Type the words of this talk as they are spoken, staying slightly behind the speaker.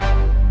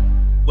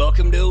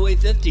Welcome to OA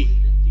 50,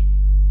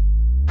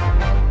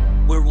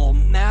 where we'll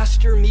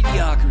master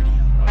mediocrity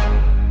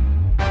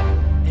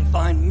and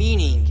find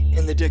meaning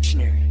in the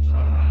dictionary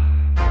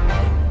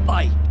and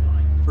fight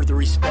for the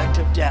respect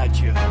of dad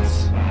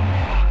jokes.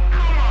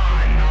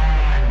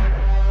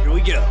 Here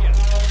we go.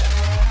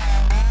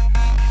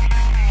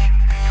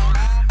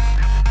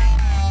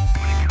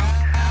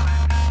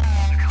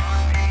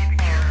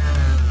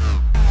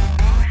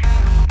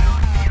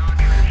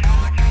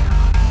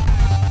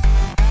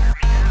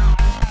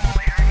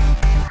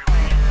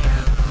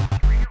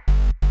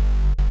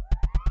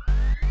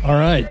 All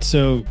right,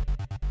 so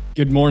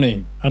good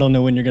morning. I don't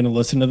know when you're going to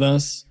listen to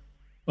this,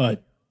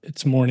 but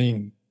it's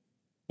morning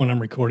when I'm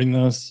recording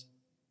this.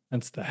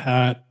 That's the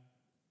hat.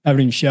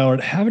 Haven't even showered.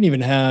 Haven't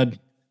even had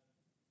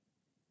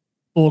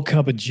full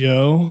cup of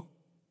Joe,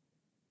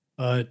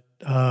 but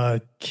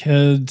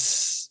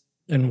kids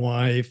and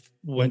wife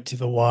went to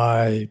the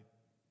Y.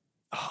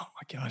 Oh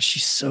my gosh,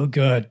 she's so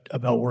good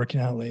about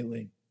working out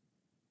lately.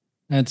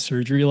 I had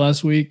surgery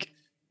last week.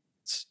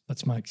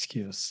 That's my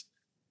excuse.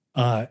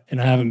 And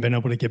I haven't been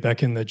able to get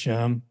back in the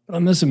gym. But I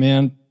miss it,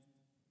 man.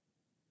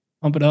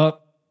 Pump it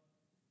up.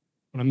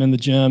 When I'm in the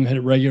gym, hit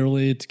it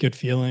regularly. It's a good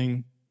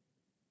feeling.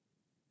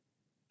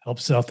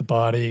 Helps out the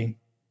body.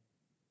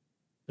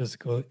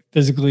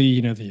 Physically,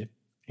 you know, the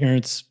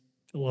appearance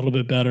a little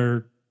bit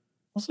better.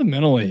 Also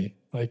mentally.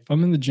 Like if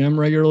I'm in the gym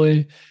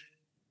regularly,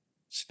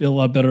 just feel a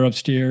lot better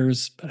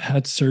upstairs. But I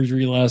had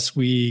surgery last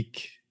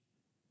week.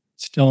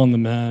 Still on the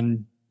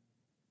mend.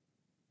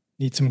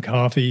 Need some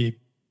coffee.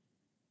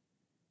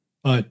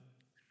 But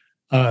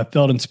I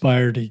felt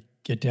inspired to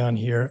get down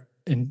here.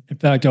 And in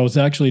fact, I was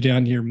actually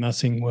down here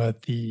messing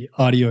with the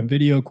audio and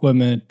video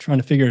equipment, trying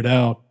to figure it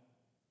out.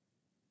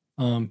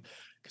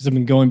 Because I've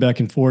been going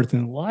back and forth,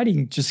 and the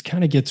lighting just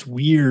kind of gets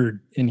weird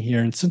in here.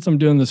 And since I'm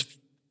doing this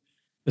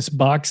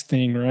box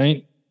thing,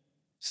 right?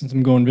 Since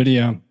I'm going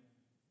video,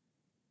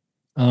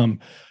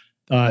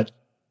 thought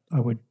I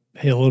would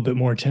pay a little bit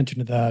more attention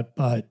to that,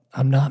 but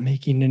I'm not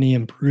making any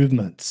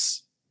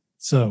improvements.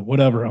 So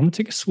whatever. I'm gonna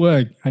take a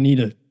swig. I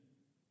need it.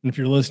 And if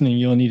you're listening,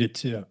 you'll need it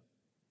too.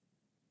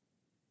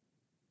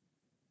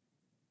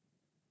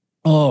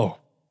 Oh,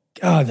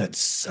 God, that's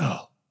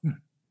so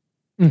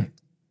good.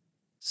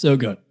 So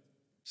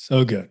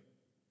good.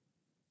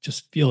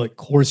 Just feel it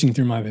coursing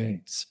through my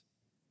veins.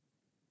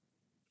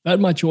 If I had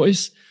my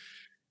choice,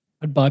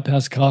 I'd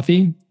bypass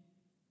coffee.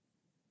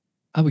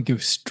 I would go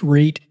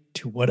straight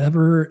to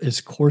whatever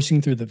is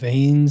coursing through the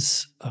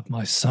veins of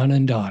my son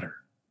and daughter.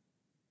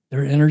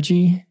 Their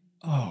energy,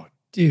 oh,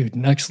 dude,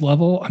 next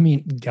level. I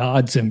mean,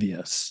 God's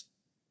envious.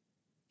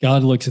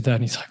 God looks at that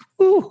and he's like,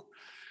 whoo,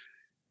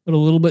 put a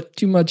little bit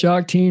too much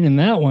octane in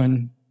that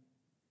one.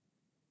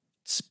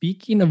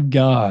 Speaking of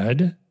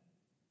God,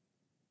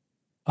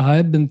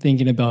 I've been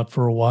thinking about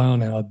for a while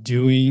now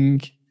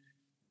doing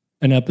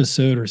an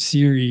episode or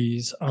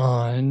series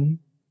on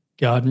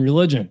God and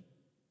religion.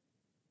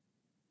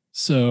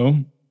 So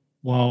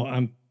while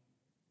I'm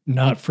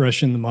not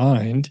fresh in the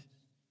mind,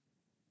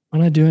 why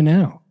not do it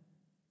now?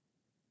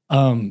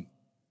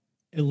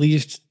 At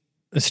least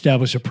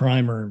establish a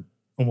primer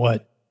on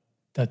what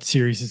that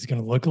series is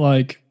going to look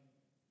like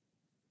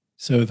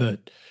so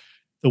that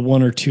the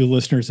one or two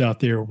listeners out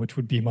there, which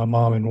would be my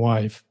mom and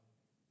wife,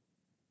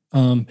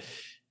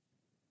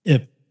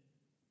 if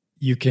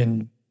you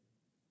can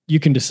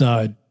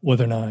decide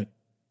whether or not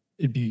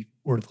it'd be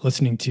worth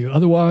listening to.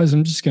 Otherwise,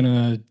 I'm just going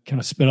to kind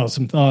of spit out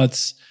some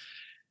thoughts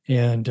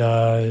and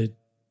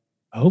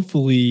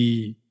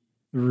hopefully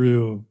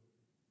through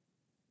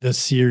this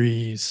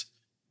series,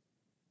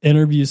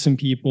 interview some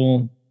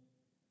people,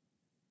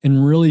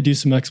 and really do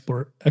some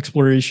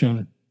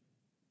exploration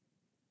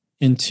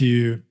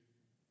into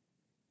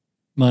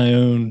my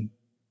own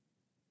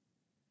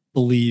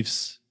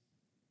beliefs,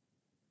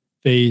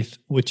 faith,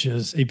 which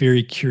is a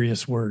very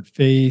curious word,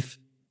 faith,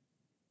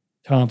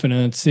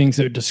 confidence, things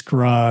that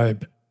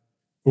describe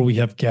where we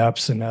have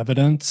gaps in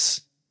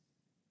evidence.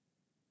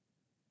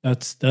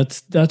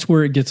 That's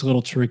where it gets a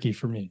little tricky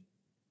for me.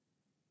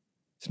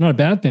 It's not a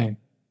bad thing.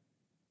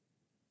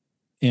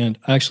 And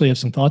I actually have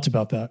some thoughts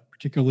about that,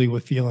 particularly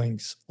with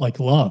feelings like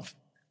love,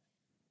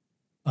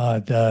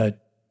 that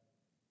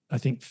I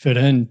think fit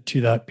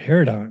into that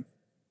paradigm.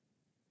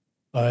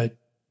 But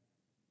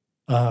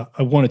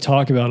I want to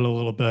talk about it a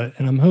little bit,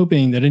 and I'm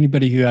hoping that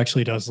anybody who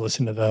actually does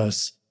listen to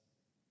this,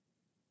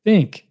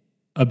 think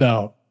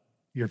about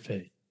your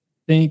faith.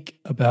 Think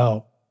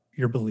about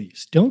your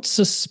beliefs. Don't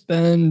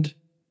suspend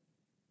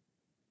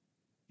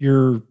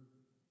your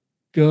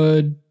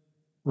good,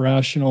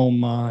 rational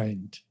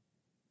mind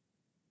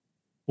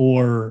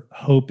or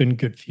hope and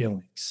good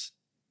feelings.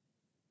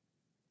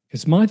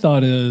 Because my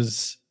thought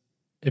is,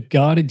 if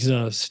God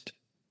exists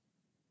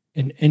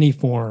in any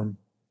form,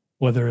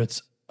 whether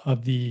it's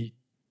the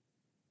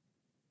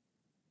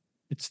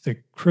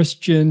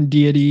Christian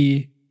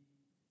deity,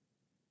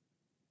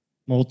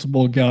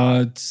 multiple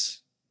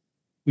gods,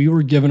 we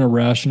were given a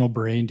rational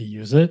brain to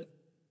use it.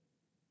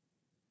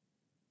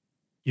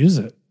 Use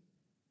it.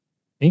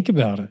 Think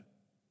about it.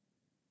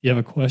 You have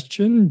a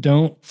question?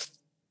 Don't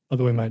by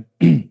the way, my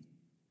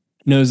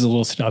nose is a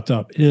little stopped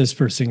up. It is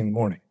first thing in the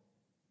morning.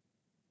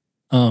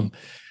 You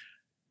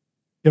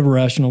have a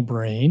rational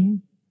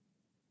brain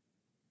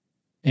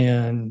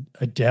and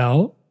a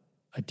doubt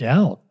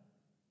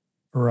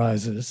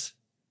arises.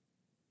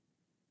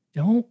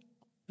 Don't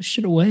push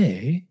it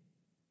away.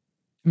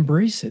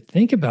 Embrace it.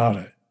 Think about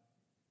it.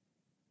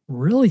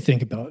 Really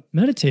think about it.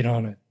 Meditate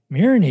on it.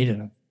 Marinate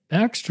in it.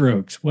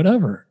 Backstrokes,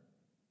 whatever.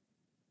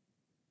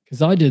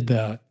 Because I did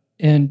that.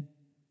 And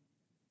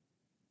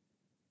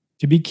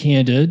to be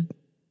candid,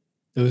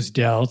 those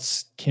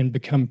doubts can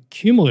become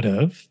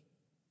cumulative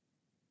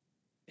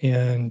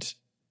and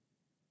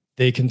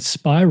they can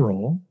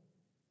spiral.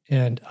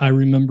 And I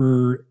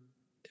remember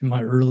in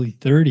my early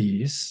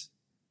 30s,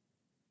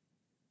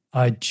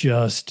 I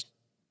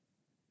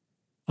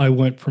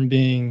went from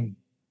being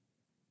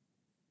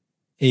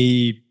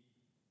a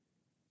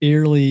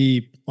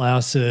fairly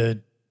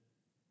placid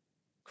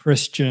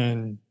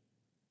Christian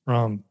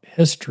from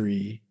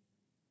history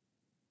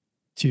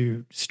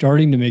to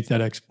starting to make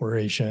that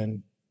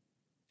exploration.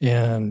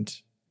 And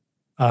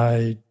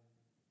I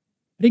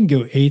didn't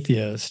go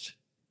atheist,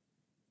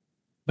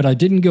 but I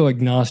didn't go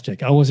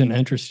agnostic. I wasn't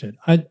interested.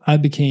 I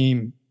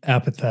became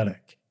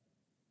apathetic.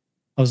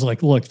 I was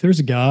like, look, if there's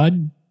a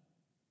God,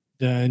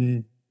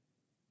 then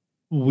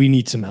we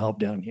need some help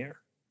down here,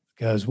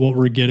 because what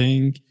we're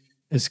getting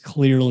is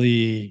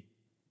clearly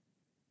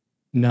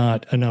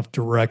not enough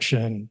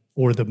direction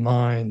for the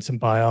minds and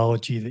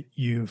biology that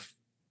you've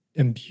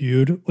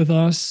imbued with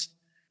us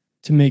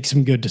to make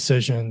some good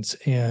decisions,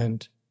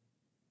 and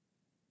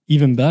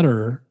even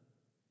better,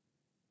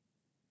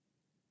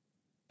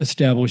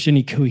 establish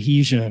any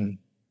cohesion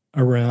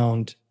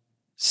around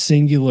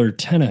singular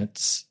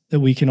tenets that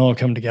we can all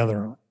come together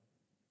on.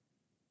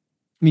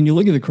 I mean, you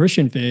look at the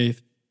Christian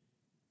faith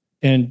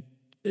and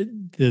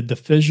the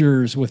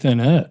fissures within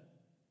it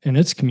and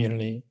its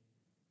community,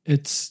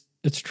 it's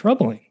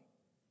troubling.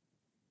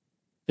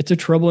 It's a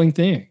troubling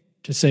thing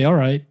to say, all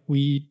right,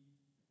 we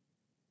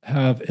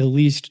have at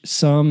least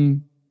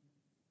some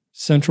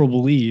central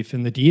belief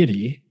in the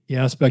deity, the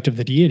aspect of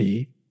the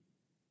deity,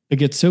 that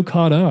gets so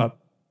caught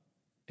up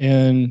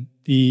in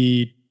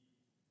the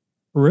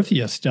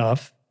peripheral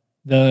stuff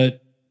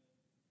that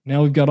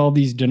now we've got all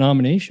these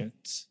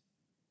denominations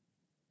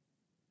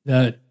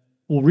that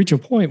will reach a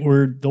point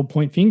where they'll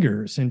point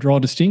fingers and draw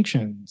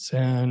distinctions.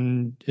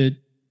 And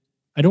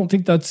I don't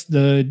think that's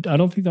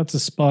the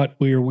spot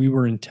where we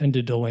were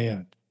intended to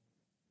land.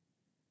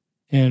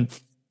 And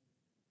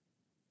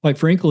quite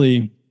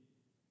frankly,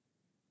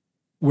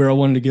 where I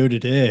wanted to go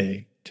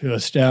today to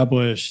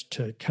establish,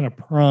 to kind of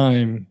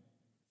prime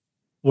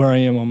where I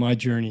am on my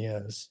journey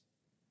is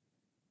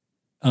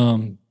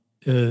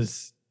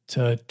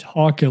to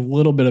talk a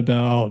little bit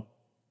about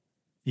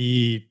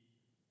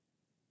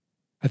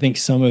I think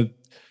some of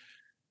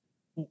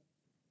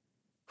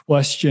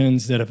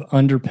questions that have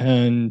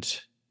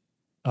underpinned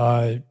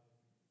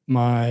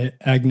my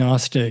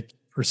agnostic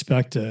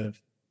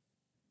perspective,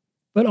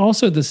 but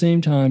also at the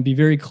same time be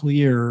very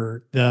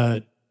clear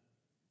that,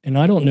 and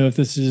I don't know if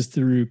this is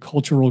through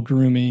cultural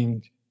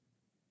grooming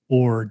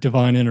or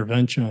divine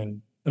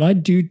intervention, but I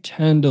do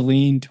tend to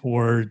lean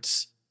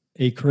towards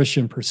a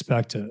Christian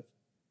perspective.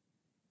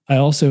 I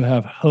also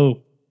have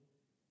hope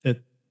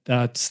that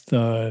that's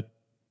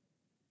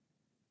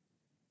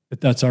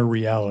our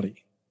reality.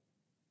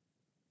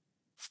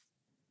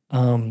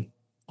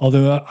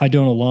 Although I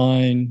don't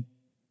align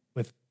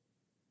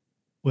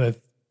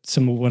with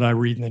some of what I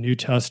read in the New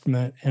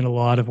Testament and a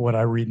lot of what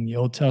I read in the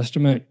Old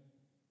Testament,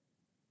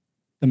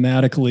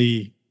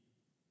 thematically,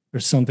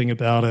 there's something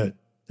about it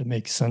that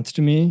makes sense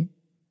to me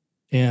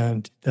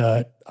and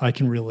that I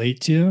can relate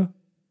to.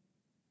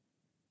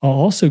 I'll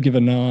also give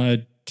a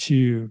nod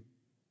to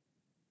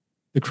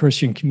the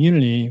Christian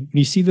community. When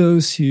you see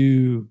those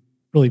who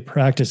really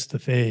practice the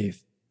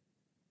faith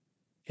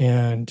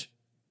and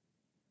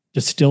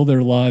distill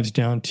their lives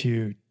down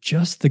to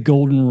just the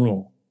golden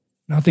rule,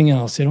 nothing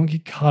else. They don't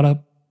get caught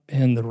up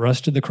in the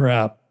rest of the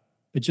crap,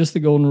 but just the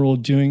golden rule,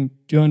 doing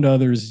to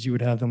others as you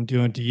would have them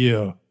do unto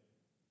you.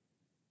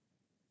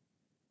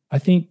 I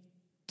think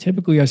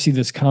typically I see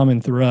this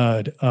common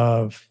thread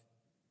of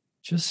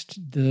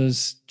just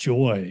this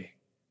joy,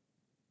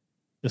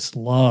 this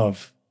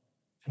love,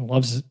 and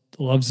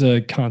love's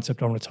a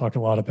concept I want to talk a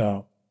lot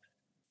about.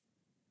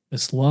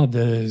 This love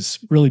that is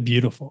really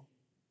beautiful.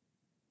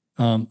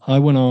 I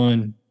went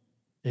on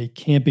a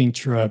camping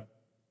trip.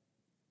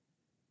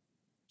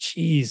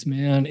 Jeez,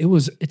 man,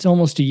 it's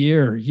almost a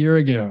year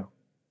ago,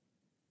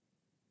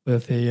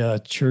 with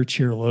a church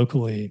here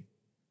locally,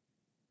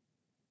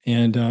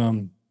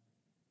 and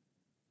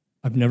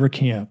I've never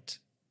camped.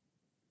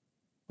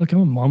 Look,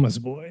 I'm a mama's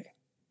boy.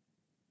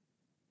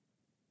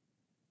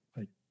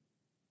 Like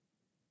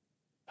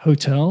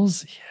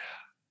hotels, yeah,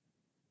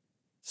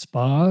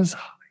 spas.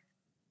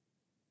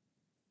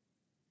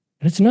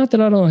 And it's not that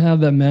I don't have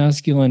that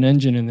masculine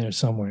engine in there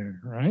somewhere,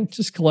 right?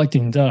 Just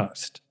collecting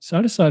dust. So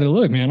I decided,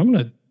 look, man, I'm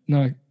going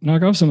to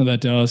knock off some of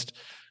that dust,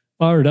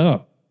 fire it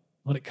up,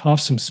 let it cough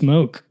some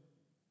smoke.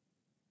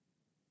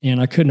 And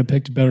I couldn't have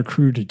picked a better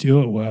crew to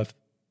do it with.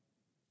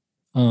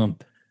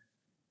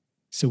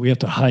 So we have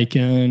to hike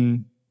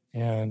in,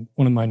 and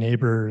one of my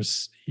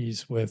neighbors,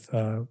 he's with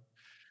a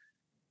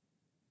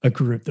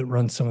group that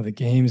runs some of the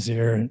games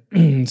there.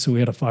 And so we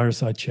had a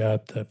fireside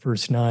chat the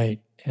first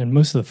night, and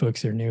most of the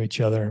folks there knew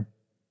each other.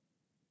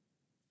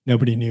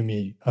 Nobody knew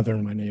me other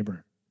than my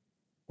neighbor,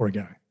 poor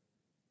guy.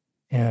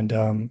 And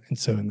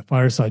so in the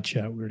fireside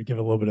chat, we were to give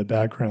a little bit of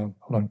background.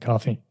 Hold on,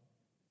 coffee.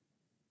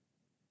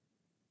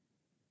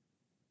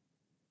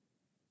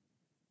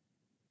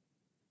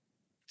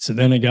 So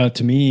then it got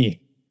to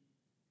me.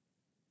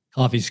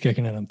 Coffee's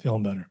kicking in. I'm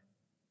feeling better.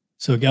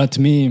 So it got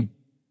to me.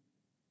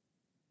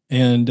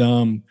 And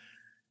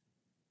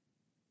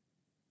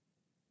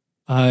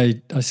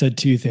I said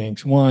two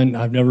things. One,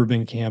 I've never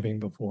been camping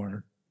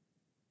before,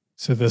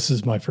 so this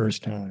is my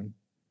first time.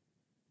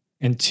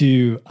 And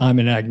two, I'm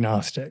an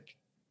agnostic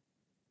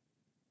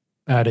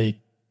at a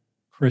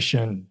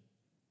Christian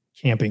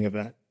camping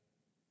event.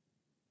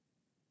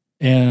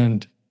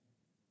 And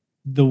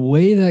the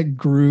way that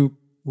group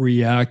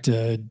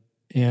reacted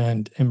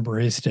and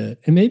embraced it,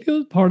 and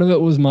maybe part of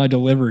it was my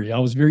delivery. I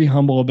was very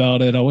humble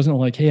about it. I wasn't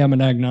like, hey, I'm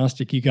an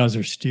agnostic, you guys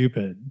are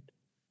stupid.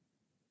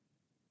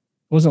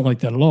 It wasn't like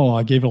that at all.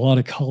 I gave a lot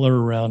of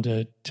color around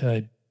it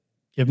to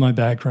give my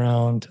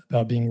background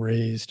about being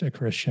raised a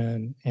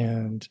Christian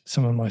and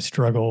some of my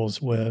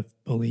struggles with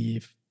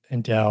belief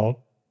and doubt.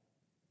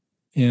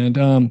 And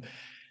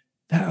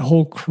that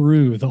whole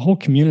crew, the whole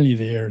community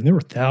there, and there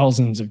were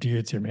thousands of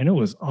dudes here, man. It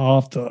was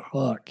off the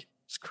hook. It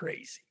was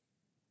crazy.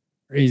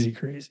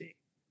 Crazy.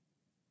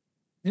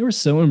 They were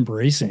so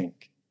embracing.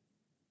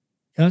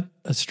 Got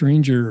a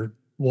stranger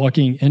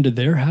walking into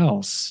their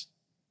house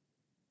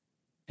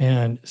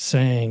and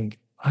saying,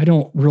 I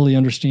don't really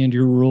understand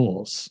your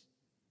rules.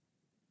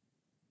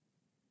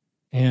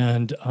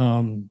 And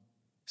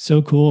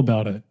so cool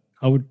about it.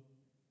 I would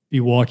be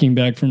walking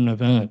back from an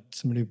event.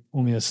 Somebody would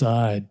pull me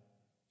aside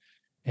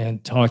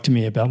and talk to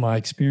me about my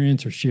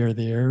experience or share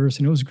the errors.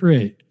 And it was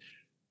great.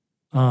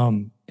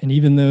 And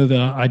even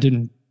though I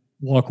didn't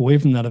walk away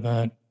from that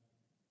event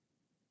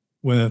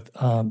with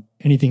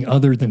anything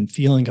other than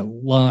feeling a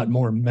lot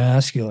more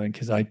masculine,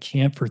 because I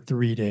camped for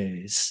 3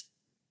 days.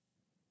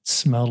 It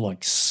smelled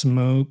like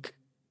smoke,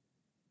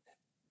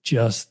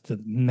 just the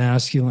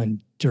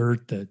masculine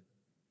dirt that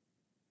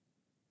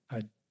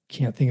I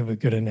can't think of a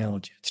good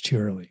analogy. It's too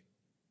early.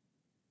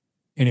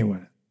 Anyway,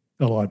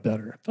 felt a lot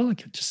better. I felt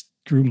like it just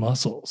grew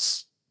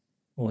muscles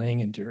laying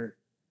in dirt.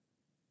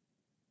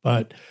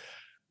 But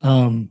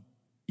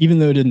even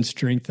though it didn't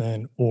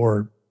strengthen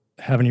or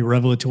have any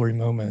revelatory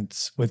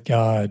moments with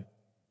God,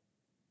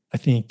 I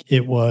think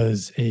it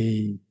was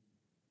a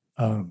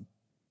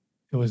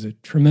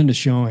tremendous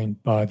showing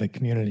by the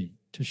community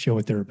to show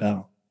what they're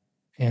about.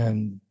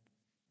 And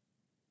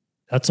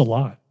that's a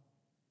lot.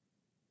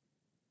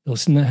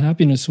 Listen to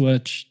Happiness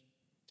Switch,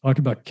 talk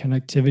about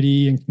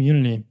connectivity and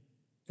community,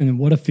 and then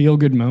what a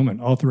feel-good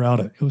moment all throughout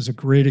it. It was a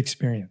great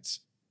experience.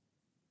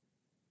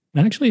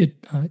 And actually,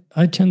 I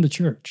attend the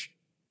church.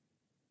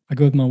 I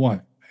go with my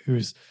wife,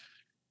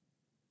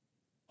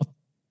 I'll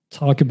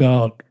talk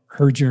about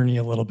her journey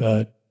a little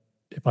bit.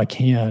 If I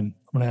can,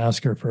 I'm going to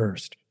ask her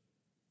first.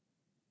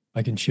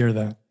 I can share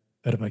that,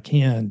 but if I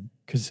can,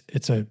 because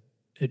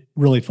it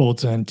really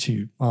folds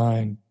into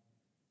mine.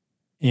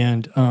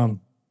 And,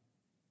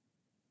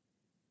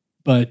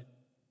 but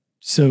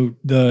so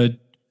when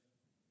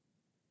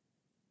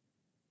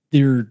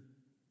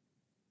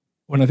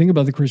I think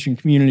about the Christian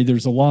community,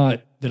 there's a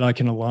lot that I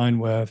can align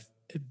with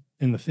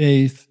in the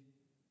faith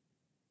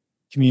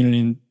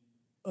community.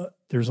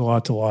 There's a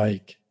lot to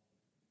like,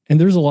 and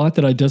there's a lot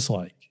that I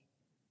dislike.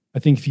 I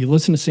think if you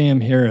listen to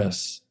Sam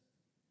Harris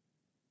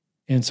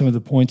and some of the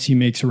points he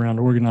makes around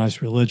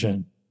organized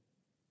religion,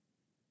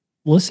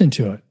 listen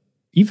to it.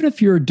 Even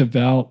if you're a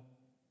devout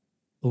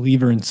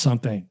believer in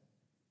something,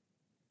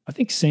 I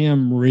think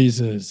Sam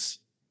raises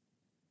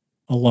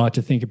a lot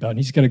to think about. And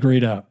he's got a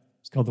great app.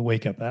 It's called the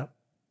Wake Up app.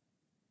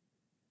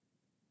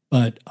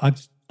 But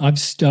I've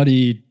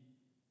studied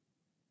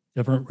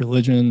different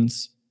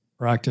religions,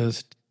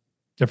 practiced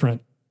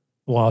different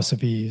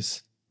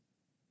philosophies,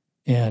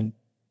 and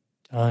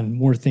done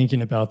more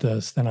thinking about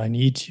this than I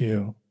need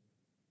to.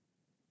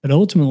 But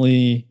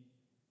ultimately,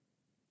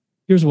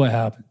 here's what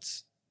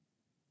happens.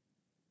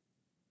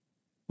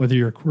 Whether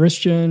you're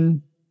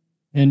Christian,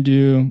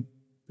 Hindu,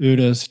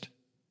 Buddhist,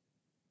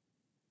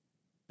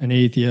 an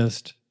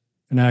atheist,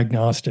 an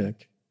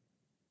agnostic,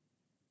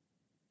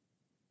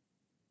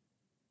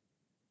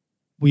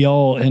 we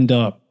all end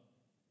up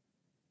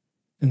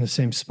in the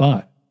same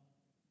spot.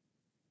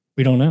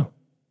 We don't know.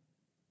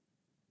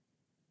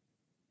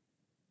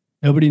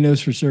 Nobody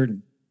knows for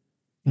certain.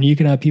 And you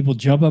can have people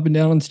jump up and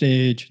down on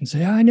stage and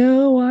say, I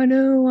know.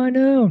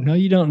 No,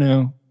 you don't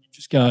know. You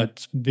just got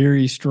some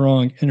very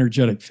strong,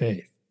 energetic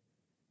faith.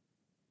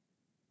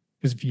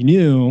 Because if you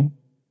knew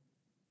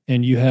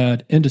and you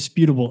had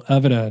indisputable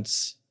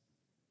evidence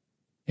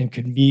and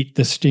could meet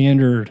the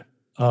standard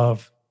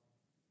of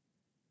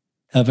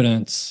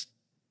evidence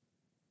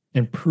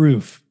and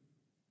proof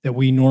that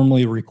we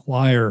normally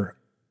require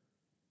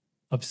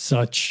of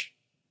such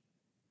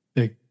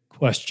big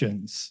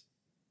questions,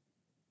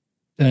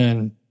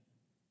 then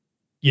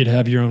you'd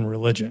have your own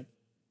religion.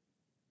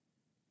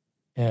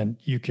 And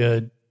you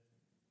could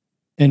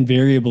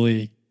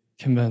invariably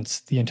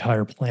convince the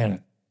entire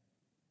planet.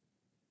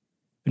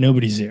 But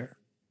nobody's there.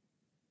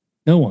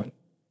 No one.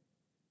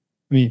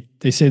 I mean,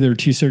 they say there are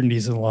two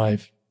certainties in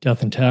life,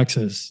 death and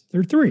taxes.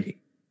 There are three.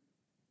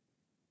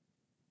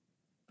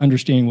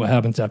 Understanding what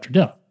happens after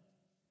death.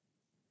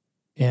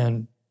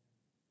 And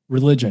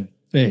religion,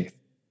 faith.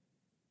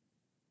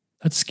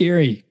 That's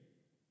scary.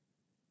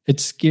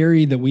 It's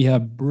scary that we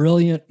have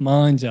brilliant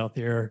minds out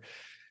there,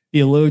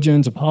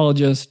 theologians,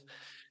 apologists,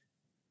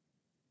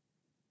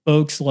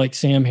 folks like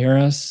Sam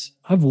Harris.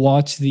 I've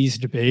watched these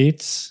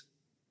debates,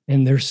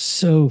 and they're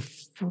so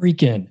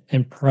freaking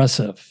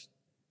impressive.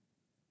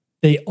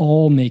 They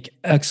all make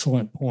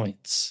excellent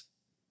points.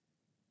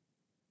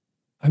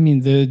 I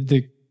mean,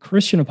 the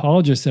Christian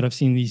apologists that I've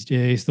seen these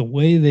days, the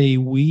way they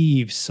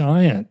weave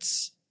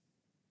science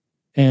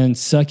and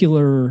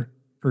secular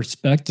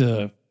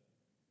perspective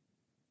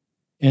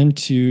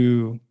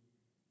into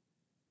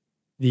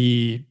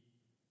the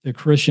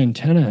Christian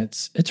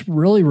tenets, it's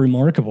really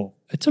remarkable.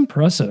 It's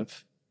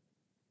impressive.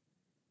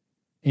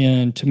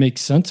 And to make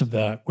sense of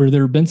that, where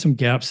there have been some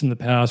gaps in the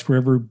past where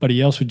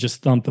everybody else would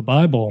just thump the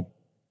Bible,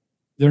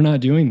 they're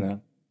not doing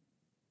that.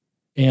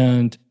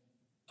 And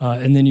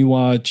then you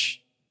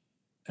watch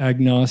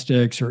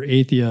agnostics or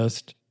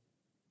atheists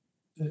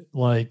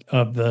like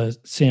of the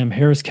Sam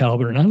Harris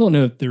caliber, and I don't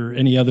know if there are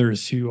any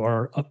others who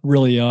are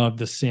really of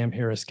the Sam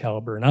Harris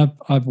caliber. And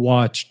I've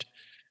watched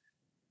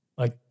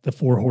like the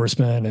Four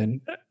Horsemen,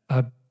 and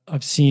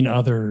I've seen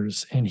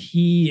others, and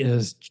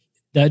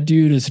that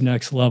dude is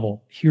next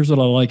level. Here's what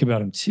I like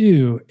about him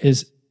too,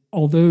 is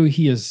although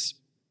he is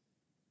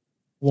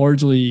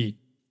largely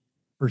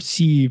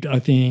perceived, I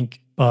think,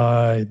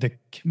 by the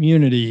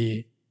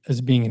community as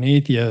being an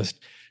atheist,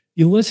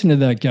 you listen to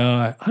that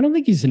guy, I don't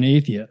think he's an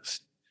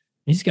atheist.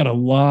 He's got a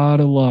lot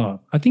of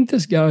love. I think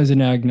this guy is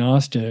an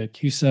agnostic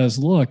who says,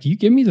 look, you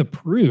give me the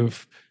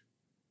proof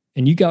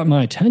and you got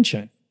my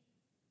attention.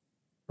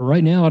 But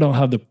right now I don't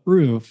have the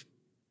proof.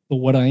 But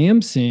what I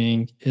am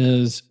seeing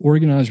is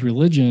organized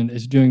religion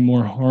is doing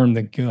more harm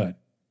than good.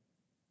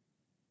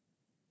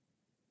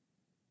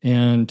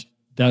 And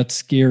that's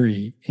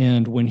scary.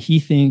 And when he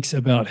thinks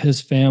about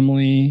his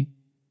family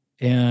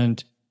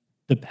and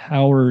the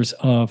powers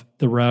of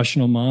the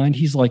rational mind,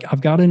 he's like,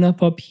 I've got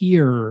enough up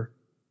here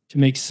to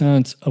make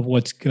sense of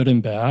what's good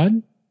and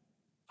bad.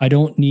 I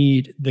don't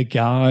need the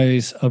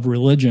guise of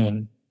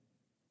religion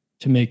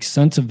to make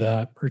sense of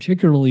that,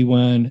 particularly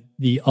when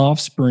the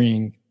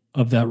offspring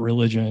of that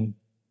religion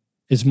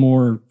is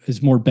more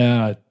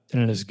bad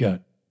than it is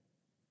good.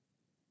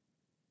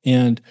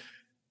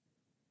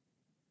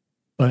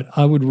 But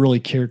I would really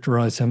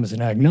characterize him as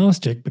an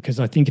agnostic, because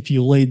I think if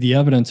you laid the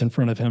evidence in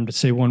front of him to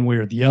say one way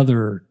or the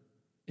other,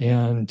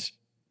 and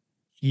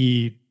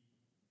he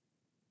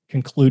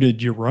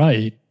concluded you're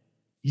right,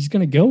 he's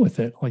going to go with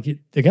it. Like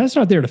the guy's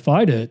not there to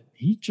fight it.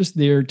 He's just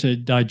there to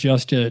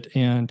digest it.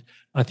 And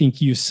I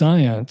think use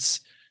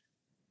science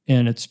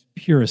in its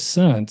purest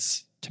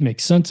sense to make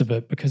sense of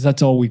it, because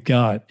that's all we've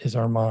got is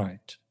our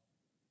mind,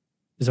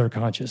 is our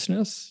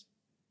consciousness.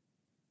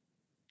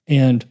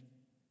 And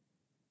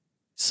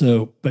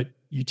so, but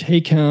you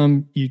take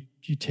him,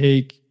 you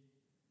take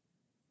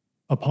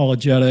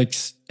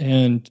apologetics,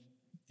 and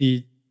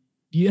you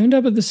end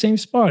up at the same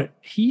spot.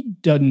 He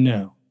doesn't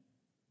know.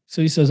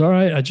 So he says, all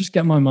right, I just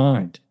got my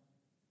mind.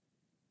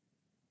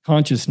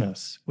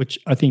 Consciousness, which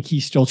I think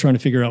he's still trying to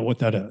figure out what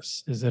that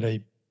is. Is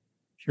it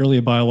purely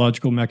a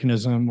biological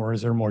mechanism, or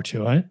is there more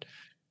to it?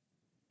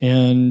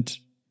 And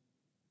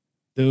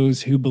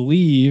those who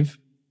believe,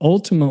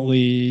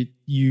 ultimately,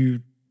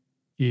 you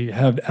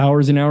have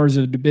hours and hours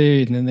of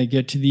debate, and then they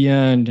get to the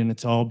end, and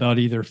it's all about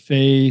either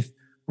faith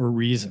or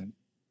reason.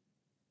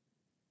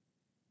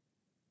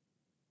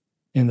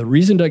 And the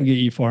reason doesn't get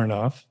you far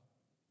enough,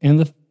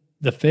 and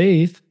the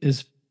faith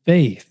is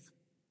faith.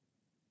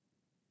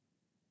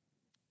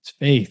 It's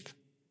faith,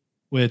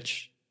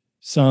 which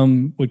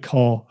some would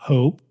call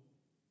hope.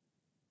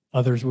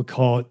 Others would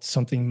call it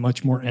something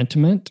much more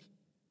intimate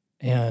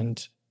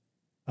and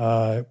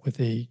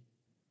with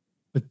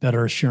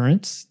better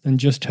assurance than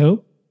just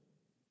hope.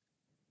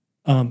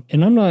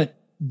 And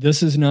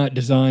this is not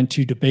designed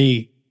to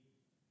debate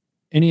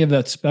any of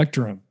that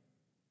spectrum.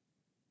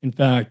 In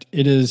fact,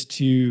 it is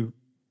to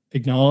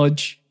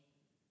acknowledge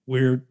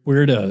where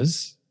it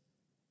is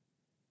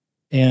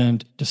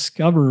and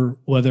discover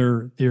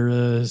whether there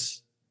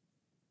is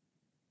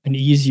an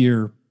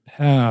easier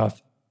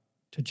path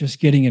to just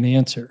getting an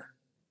answer.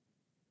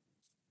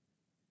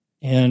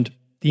 And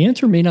the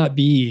answer may not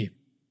be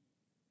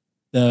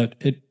that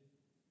it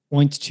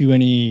points to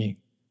any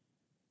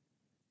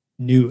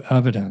new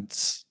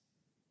evidence,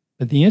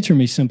 but the answer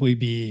may simply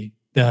be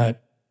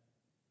that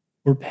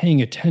we're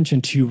paying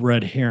attention to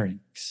red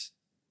herrings.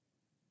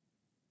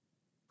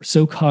 We're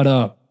so caught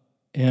up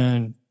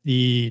in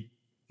the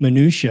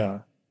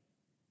minutia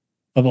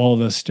of all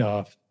this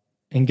stuff.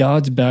 And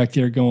God's back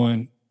there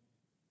going,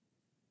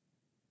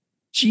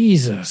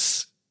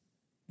 Jesus.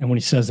 And when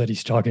he says that,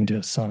 he's talking to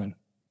his son.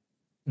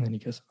 And then he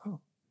goes, oh,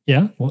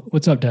 yeah?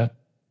 What's up, Dad?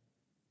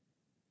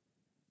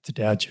 It's a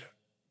dad joke.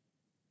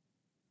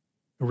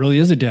 It really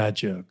is a dad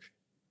joke.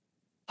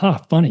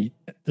 Funny.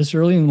 This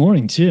early in the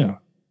morning, too.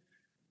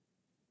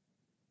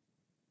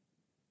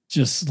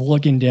 Just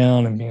looking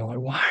down and being like,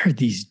 why are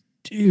these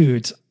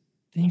dudes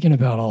thinking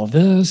about all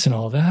this and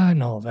all that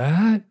and all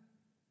that?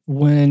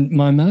 When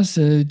my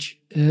message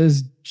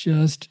is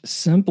just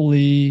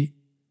simply,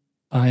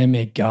 I am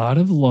a God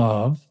of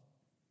love.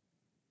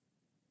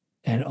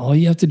 And all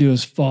you have to do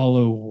is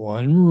follow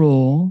one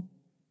rule.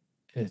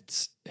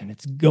 It's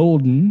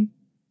golden.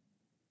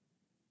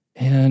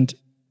 And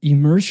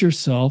immerse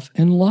yourself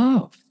in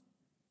love.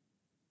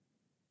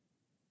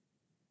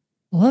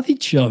 Love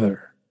each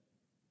other.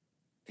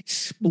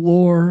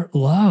 Explore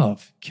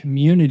love,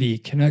 community,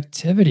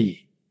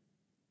 connectivity.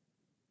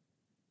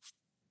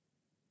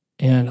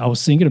 And I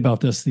was thinking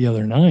about this the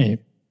other night,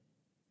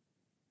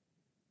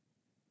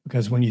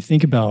 because when you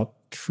think about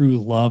true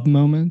love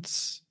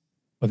moments,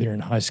 whether you're in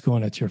high school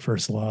and it's your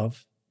first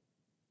love,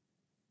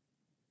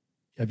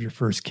 you have your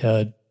first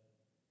kid,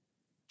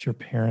 it's your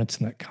parents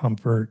and that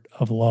comfort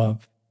of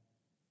love.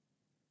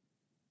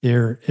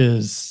 There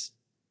is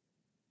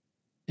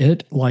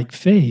it, like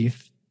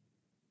faith,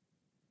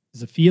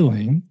 is a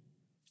feeling,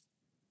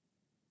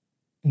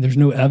 and there's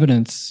no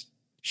evidence to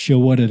show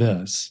what it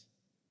is.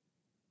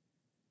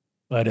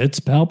 But it's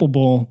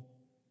palpable,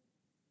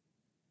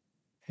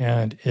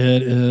 and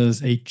it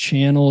is a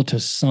channel to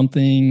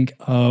something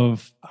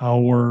of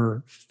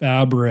our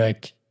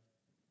fabric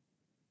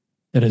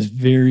that is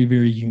very,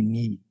 very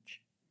unique.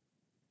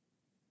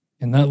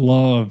 And that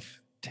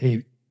love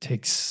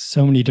takes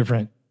so many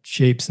different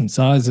shapes and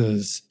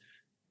sizes.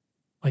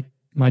 Like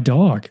my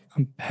dog,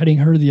 I'm petting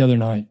her the other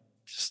night.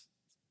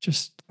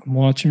 Just I'm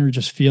watching her,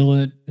 just feel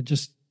it. It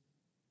just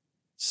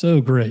so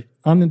great.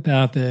 I'm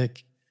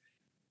empathic.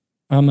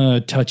 I'm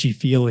a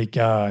touchy-feely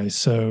guy.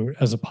 So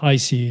as a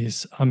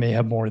Pisces, I may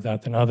have more of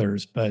that than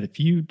others. But if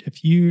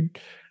you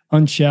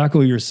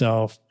unshackle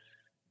yourself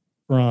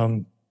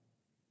from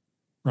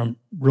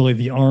really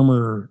the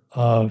armor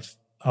of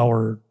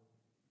our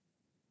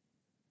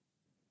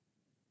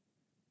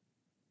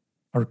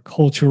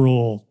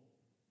cultural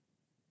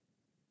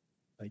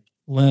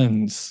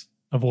lens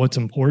of what's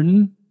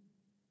important,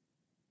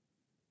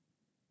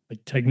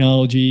 like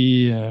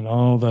technology and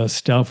all the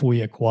stuff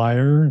we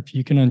acquire, if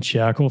you can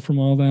unshackle from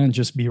all that and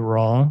just be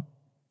raw,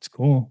 it's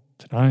cool.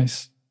 It's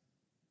nice.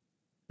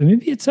 But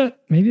maybe it's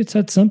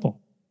that simple.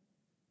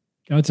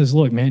 God says,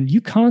 look, man,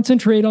 you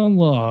concentrate on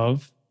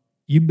love,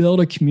 you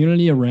build a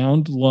community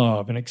around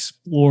love and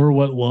explore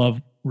what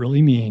love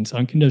really means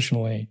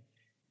unconditionally.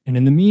 And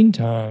in the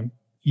meantime,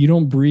 you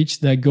don't breach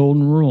that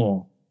golden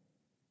rule,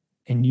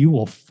 and you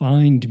will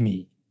find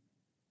me.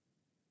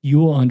 You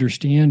will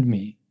understand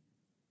me.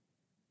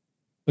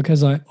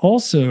 Because I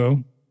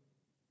also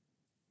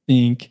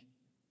think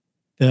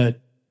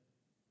that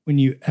when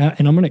you,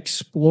 and I'm going to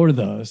explore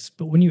those,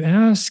 but when you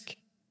ask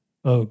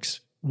folks,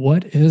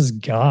 what is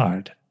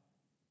God?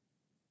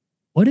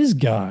 What is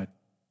God?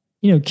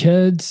 You know,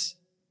 kids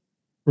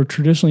were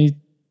traditionally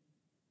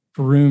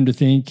groomed to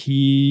think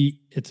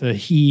it's a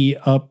he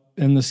up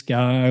in the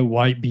sky,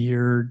 white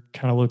beard,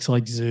 kind of looks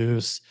like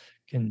Zeus,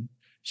 can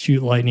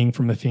shoot lightning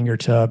from a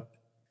fingertip.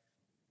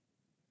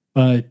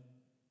 But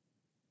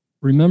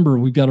remember,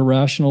 we've got a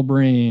rational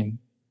brain.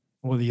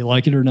 Whether you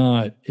like it or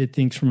not, it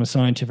thinks from a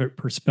scientific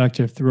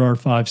perspective through our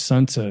five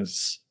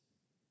senses,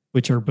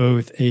 which are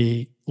both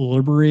a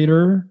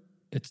liberator,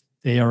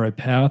 they are a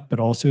path, but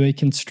also a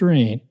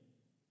constraint.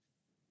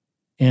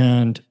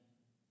 And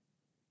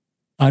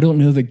I don't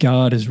know that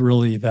God is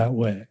really that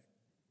way.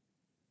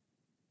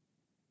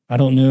 I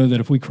don't know that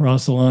if we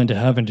cross the line to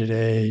heaven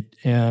today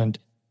and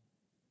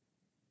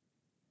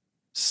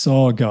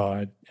saw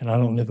God, and I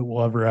don't know that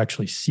we'll ever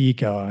actually see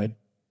God,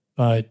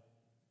 but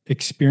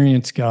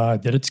experience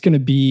God, that it's going to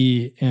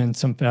be in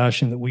some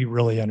fashion that we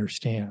really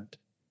understand.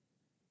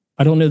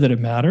 I don't know that it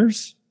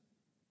matters.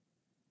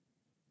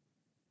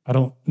 I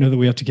don't know that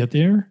we have to get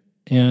there.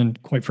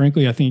 And quite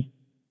frankly, I think,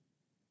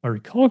 if I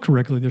recall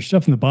correctly, there's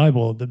stuff in the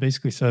Bible that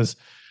basically says,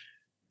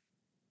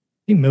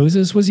 I think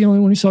Moses was the only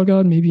one who saw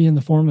God, maybe in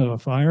the form of a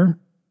fire.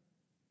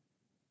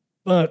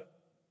 But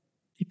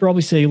he'd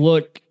probably say,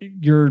 look,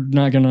 you're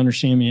not going to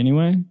understand me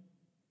anyway.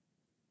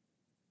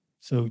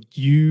 So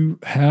you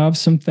have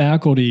some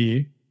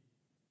faculty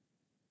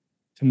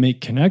to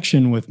make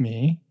connection with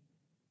me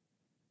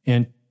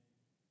and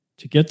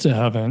to get to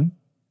heaven.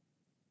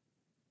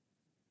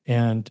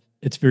 And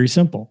it's very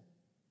simple.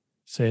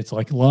 Say it's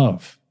like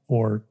love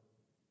or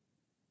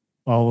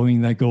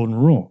following that golden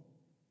rule.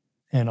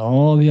 And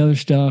all the other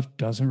stuff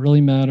doesn't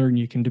really matter. And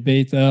you can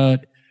debate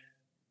that.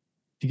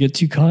 If you get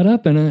too caught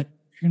up in it,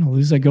 you're going to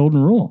lose that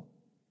golden rule.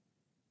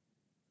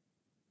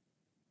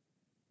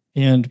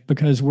 And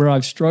because where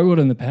I've struggled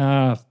in the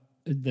past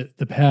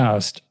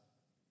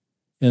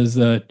is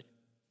that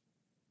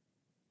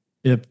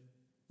if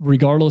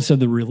regardless of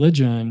the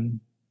religion,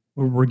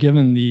 we're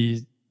given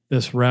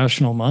this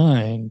rational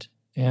mind,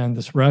 and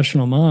this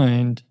rational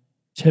mind,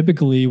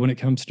 typically when it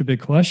comes to big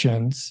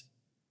questions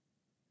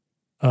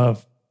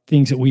of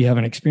things that we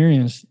haven't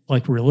experienced,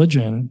 like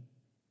religion,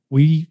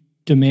 we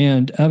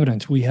demand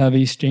evidence. We have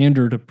a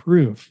standard of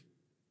proof.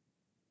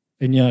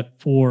 And yet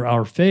for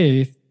our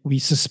faith, we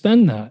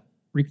suspend that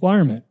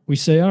requirement. We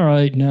say, all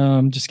right, no,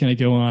 I'm just going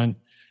to go on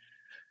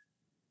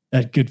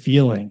that good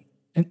feeling.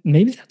 And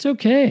maybe that's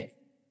okay.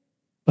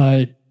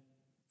 But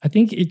I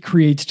think it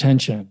creates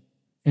tension.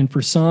 And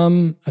for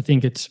some, I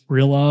think it's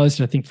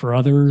realized. I think for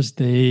others,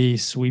 they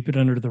sweep it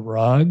under the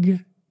rug.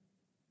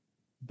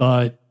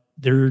 But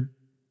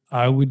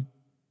I would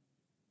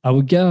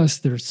guess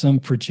there's some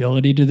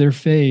fragility to their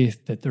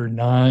faith that they're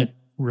not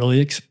really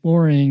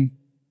exploring.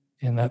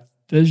 And that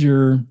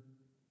fissure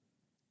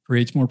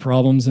creates more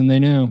problems than they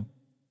know.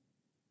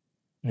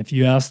 And if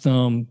you ask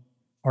them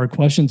hard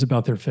questions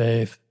about their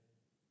faith,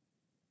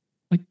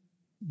 like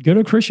go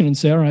to a Christian and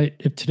say, all right,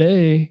 if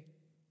today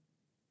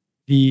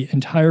the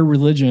entire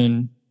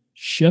religion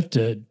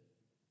shifted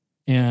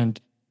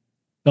and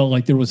felt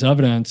like there was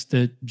evidence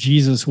that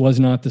Jesus was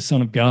not the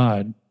Son of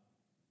God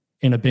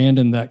and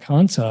abandoned that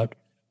concept,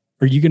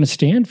 are you going to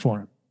stand for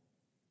him?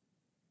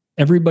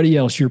 Everybody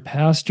else, your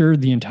pastor,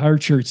 the entire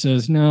church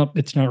says, no,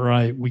 it's not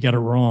right. We got it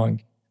wrong.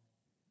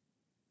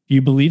 Do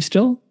you believe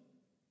still?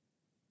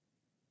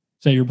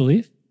 Is that your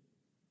belief?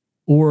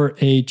 Or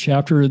a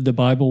chapter of the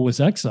Bible was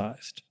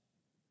excised?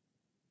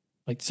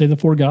 Like, say, the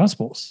four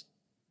Gospels.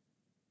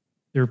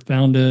 They're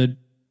founded,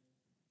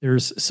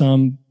 there's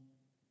some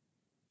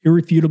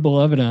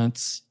irrefutable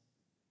evidence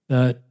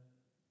that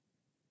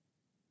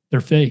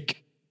they're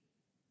fake.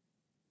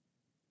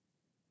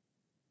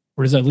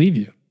 Where does that leave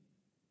you?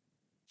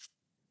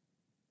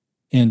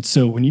 And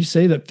so when you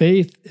say that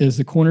faith is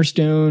the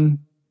cornerstone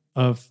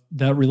of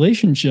that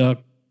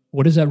relationship,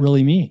 what does that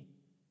really mean?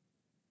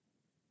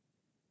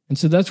 And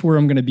so that's where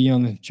I'm going to be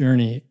on the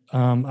journey.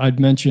 I'd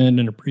mentioned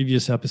in a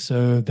previous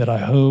episode that I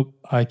hope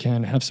I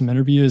can have some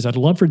interviews. I'd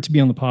love for it to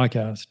be on the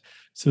podcast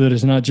so that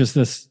it's not just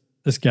this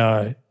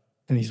guy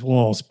and these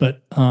walls.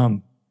 But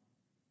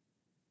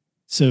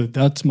so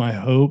that's my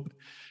hope.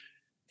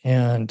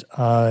 And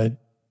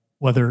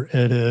whether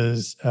it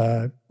is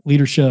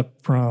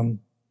leadership from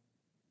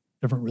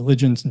different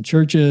religions and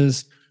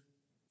churches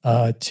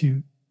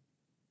to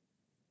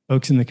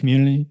folks in the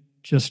community,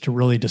 just to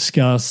really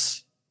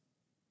discuss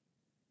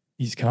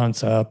these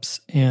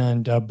concepts.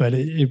 And but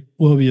it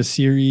will be a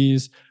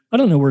series. I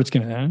don't know where it's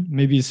going to end.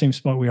 Maybe the same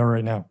spot we are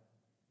right now.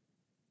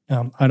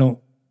 I don't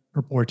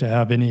purport to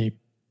have any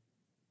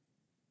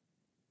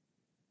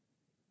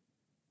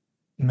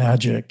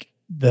magic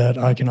that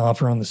I can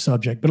offer on the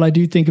subject, but I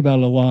do think about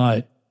it a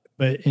lot.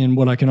 And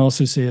what I can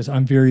also say is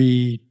I'm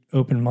very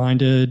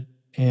open-minded,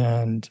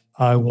 and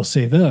I will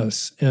say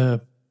this: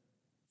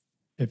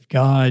 if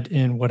God,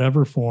 in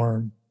whatever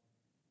form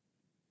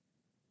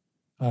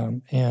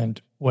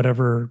and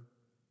whatever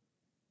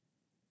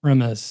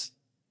premise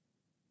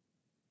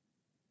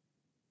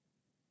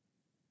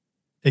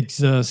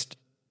exists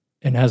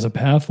and has a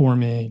path for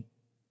me,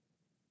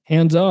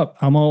 hands up,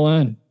 I'm all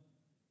in.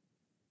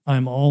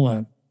 I'm all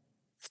in.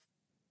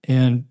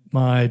 And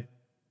my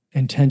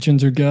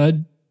intentions are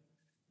good.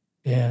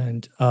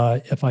 And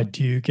if I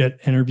do get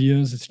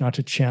interviews, it's not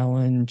to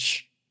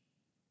challenge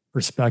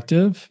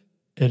perspective.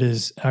 It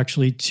is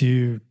actually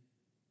to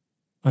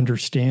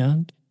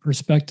understand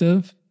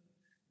perspective.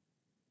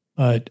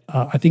 But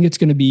I think it's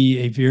going to be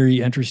a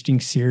very interesting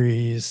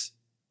series.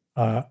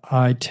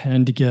 I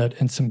tend to get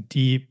in some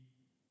deep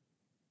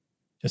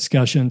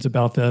discussions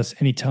about this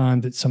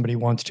anytime that somebody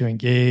wants to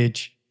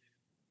engage.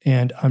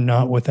 And I'm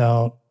not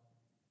without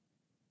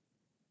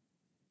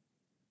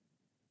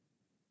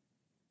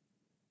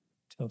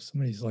so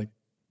somebody's like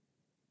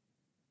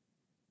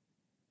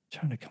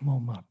trying to come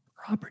on my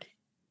property.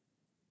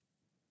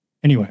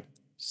 Anyway,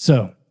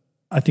 so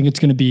I think it's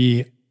going to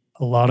be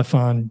a lot of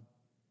fun,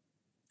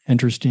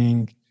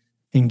 interesting,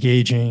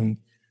 engaging.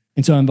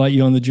 And so I invite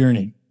you on the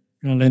journey.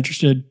 If you're not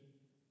interested,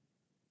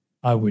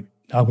 I would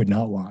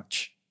not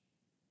watch.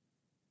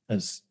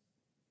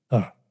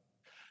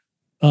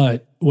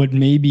 What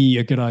may be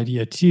a good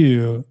idea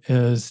too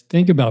is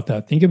think about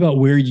that. Think about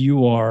where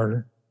you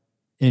are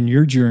in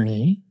your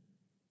journey.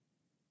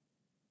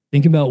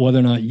 Think about whether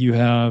or not you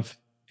have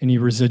any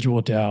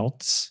residual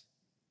doubts.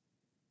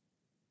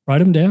 Write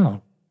them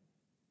down.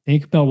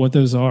 Think about what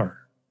those are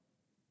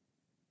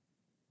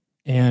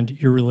and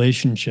your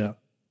relationship.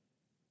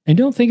 And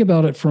don't think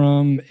about it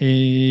from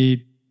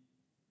a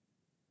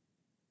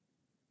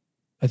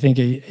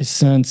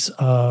sense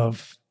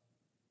of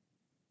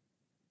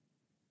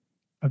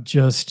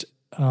just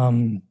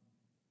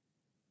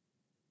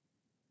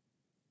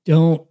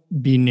don't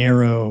be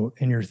narrow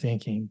in your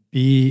thinking.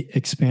 Be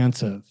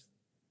expansive.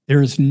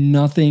 There is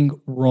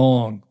nothing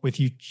wrong with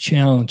you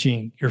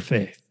challenging your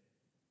faith.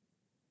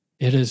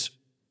 It is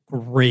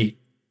great.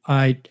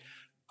 I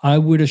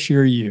would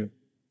assure you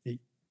that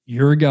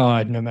your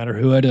God, no matter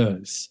who it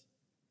is,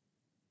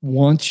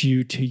 wants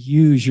you to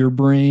use your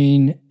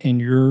brain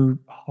and your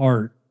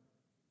heart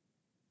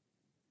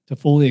to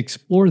fully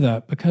explore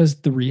that,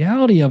 because the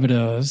reality of it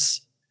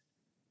is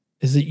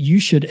that you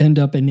should end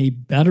up in a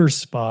better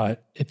spot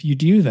if you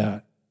do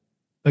that.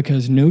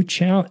 Because no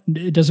challenge,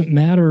 it doesn't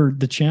matter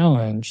the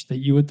challenge that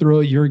you would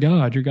throw at your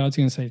God. Your God's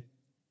going to say,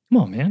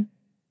 come on, man,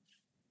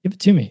 give it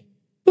to me.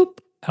 Boop,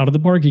 out of the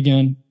park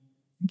again.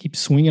 Keep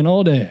swinging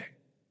all day.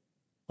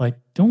 Like,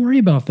 don't worry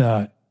about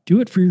that. Do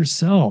it for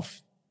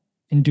yourself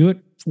and do it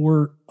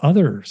for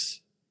others,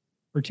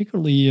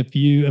 particularly if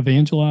you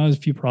evangelize,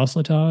 if you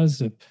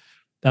proselytize, if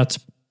that's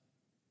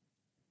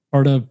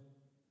part of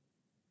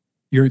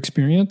your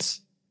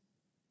experience.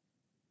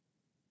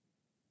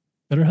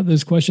 Better have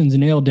those questions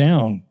nailed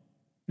down,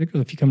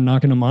 particularly if you come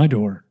knocking on my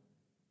door.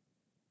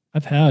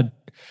 I've had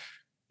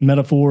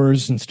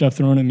metaphors and stuff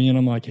thrown at me, and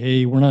I'm like,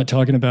 hey, we're not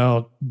talking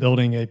about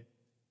building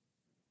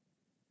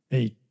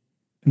a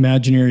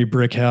imaginary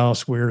brick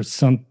house where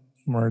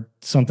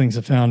something's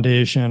a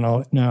foundation.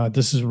 No,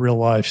 this is real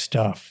life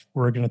stuff.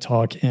 We're going to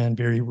talk in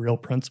very real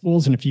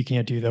principles. And if you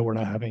can't do that, we're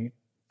not having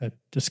a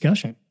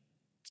discussion.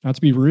 It's not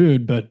to be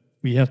rude, but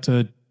we have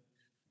to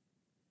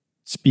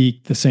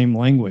speak the same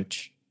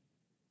language.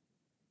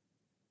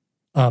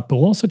 But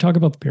we'll also talk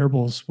about the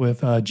parables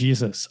with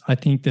Jesus. I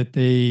think that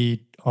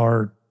they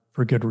are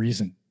for good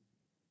reason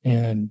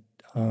and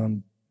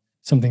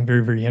something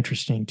very, very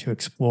interesting to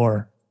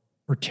explore,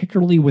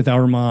 particularly with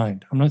our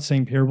mind. I'm not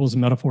saying parables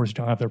and metaphors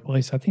don't have their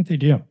place. I think they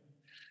do.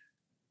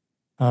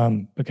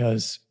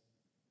 Because,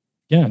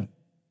 again,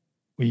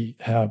 we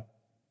have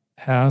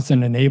paths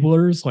and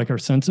enablers like our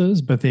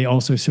senses, but they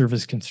also serve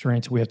as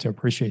constraints. We have to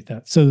appreciate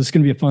that. So this is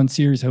going to be a fun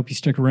series. I hope you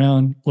stick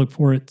around. Look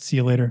for it. See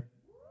you later.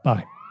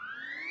 Bye.